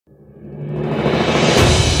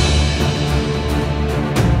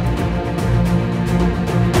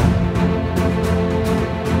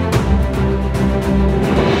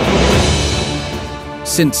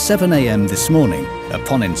Since 7 AM this morning,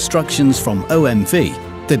 upon instructions from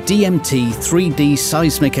OMV, the DMT 3D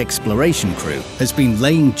seismic exploration crew has been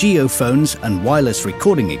laying geophones and wireless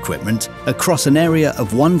recording equipment across an area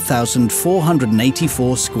of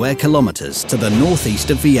 1,484 square kilometers to the northeast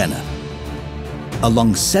of Vienna.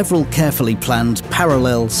 Along several carefully planned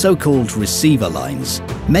parallel so-called receiver lines,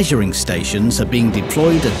 measuring stations are being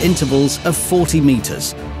deployed at intervals of 40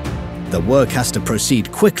 meters. The work has to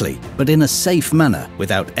proceed quickly, but in a safe manner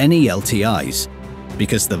without any LTIs,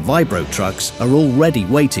 because the vibro trucks are already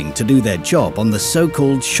waiting to do their job on the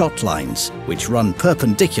so-called shot lines, which run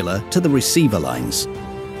perpendicular to the receiver lines.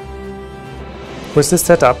 With this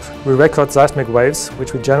setup, we record seismic waves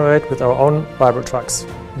which we generate with our own vibro trucks.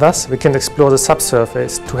 Thus, we can explore the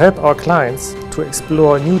subsurface to help our clients to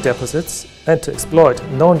explore new deposits and to exploit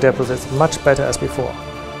known deposits much better as before.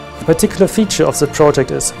 A particular feature of the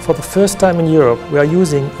project is, for the first time in Europe, we are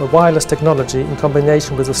using a wireless technology in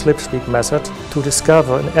combination with a slipstream method to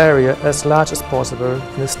discover an area as large as possible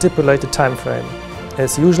in a stipulated time frame,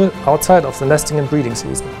 as usual outside of the nesting and breeding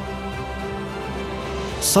season.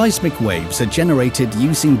 Seismic waves are generated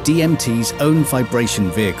using DMT's own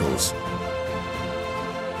vibration vehicles.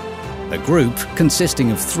 A group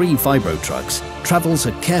consisting of 3 vibro trucks travels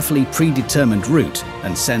a carefully predetermined route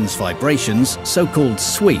and sends vibrations, so-called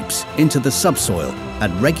sweeps, into the subsoil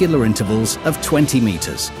at regular intervals of 20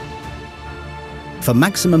 meters. For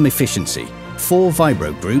maximum efficiency, 4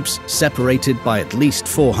 vibro groups, separated by at least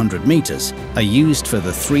 400 meters, are used for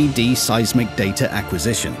the 3D seismic data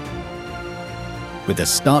acquisition. With a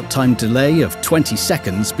start time delay of 20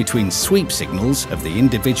 seconds between sweep signals of the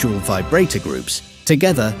individual vibrator groups,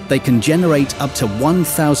 together they can generate up to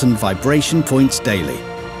 1,000 vibration points daily.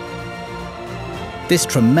 This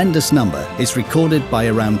tremendous number is recorded by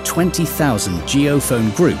around 20,000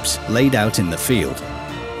 geophone groups laid out in the field.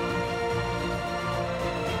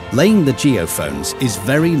 Laying the geophones is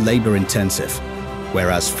very labor-intensive,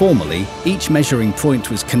 whereas formerly each measuring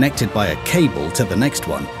point was connected by a cable to the next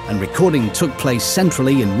one and recording took place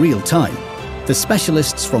centrally in real time. The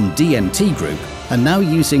specialists from DMT Group are now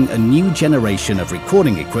using a new generation of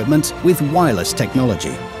recording equipment with wireless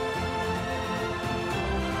technology.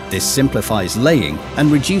 This simplifies laying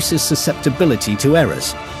and reduces susceptibility to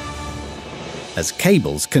errors, as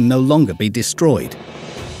cables can no longer be destroyed.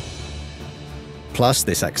 Plus,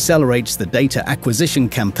 this accelerates the data acquisition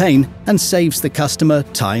campaign and saves the customer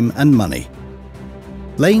time and money.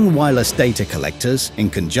 Laying wireless data collectors in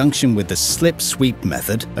conjunction with the slip sweep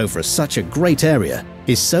method over such a great area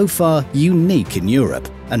is so far unique in Europe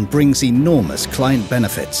and brings enormous client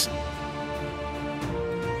benefits.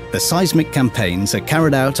 The seismic campaigns are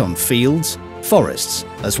carried out on fields, forests,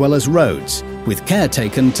 as well as roads, with care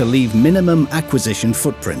taken to leave minimum acquisition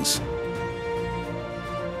footprints.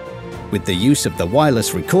 With the use of the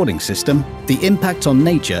wireless recording system, the impact on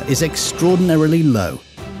nature is extraordinarily low.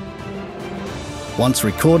 Once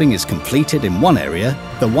recording is completed in one area,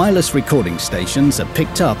 the wireless recording stations are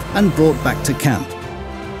picked up and brought back to camp.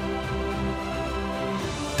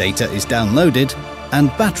 Data is downloaded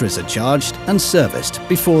and batteries are charged and serviced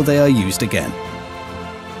before they are used again.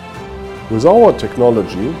 With our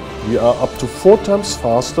technology, we are up to 4 times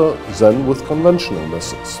faster than with conventional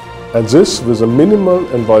methods, and this with a minimal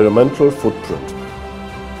environmental footprint.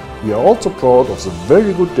 We are also proud of the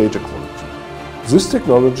very good data quality. This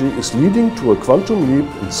technology is leading to a quantum leap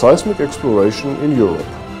in seismic exploration in Europe,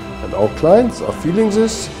 and our clients are feeling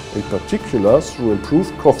this, in particular through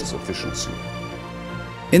improved cost efficiency.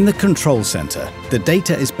 In the control center, the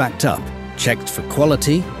data is backed up, checked for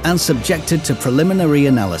quality and subjected to preliminary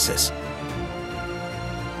analysis.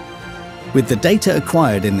 With the data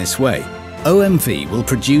acquired in this way, OMV will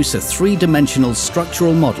produce a 3-dimensional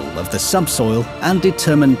structural model of the subsoil and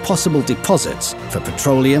determine possible deposits for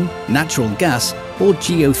petroleum, natural gas or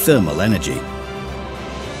geothermal energy.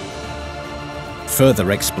 Further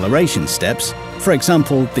exploration steps, for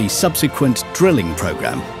example the subsequent drilling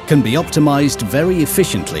program, can be optimized very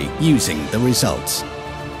efficiently using the results.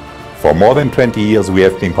 For more than 20 years we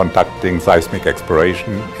have been conducting seismic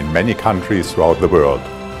exploration in many countries throughout the world.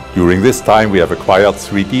 During this time we have acquired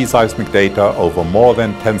 3D seismic data over more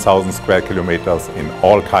than 10,000 square kilometers in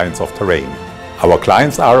all kinds of terrain. Our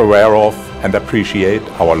clients are aware of and appreciate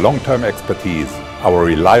our long-term expertise, our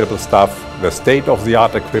reliable staff, the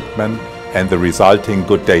state-of-the-art equipment and the resulting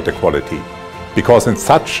good data quality. Because in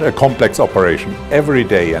such a complex operation, every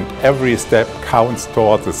day and every step counts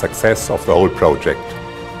towards the success of the whole project.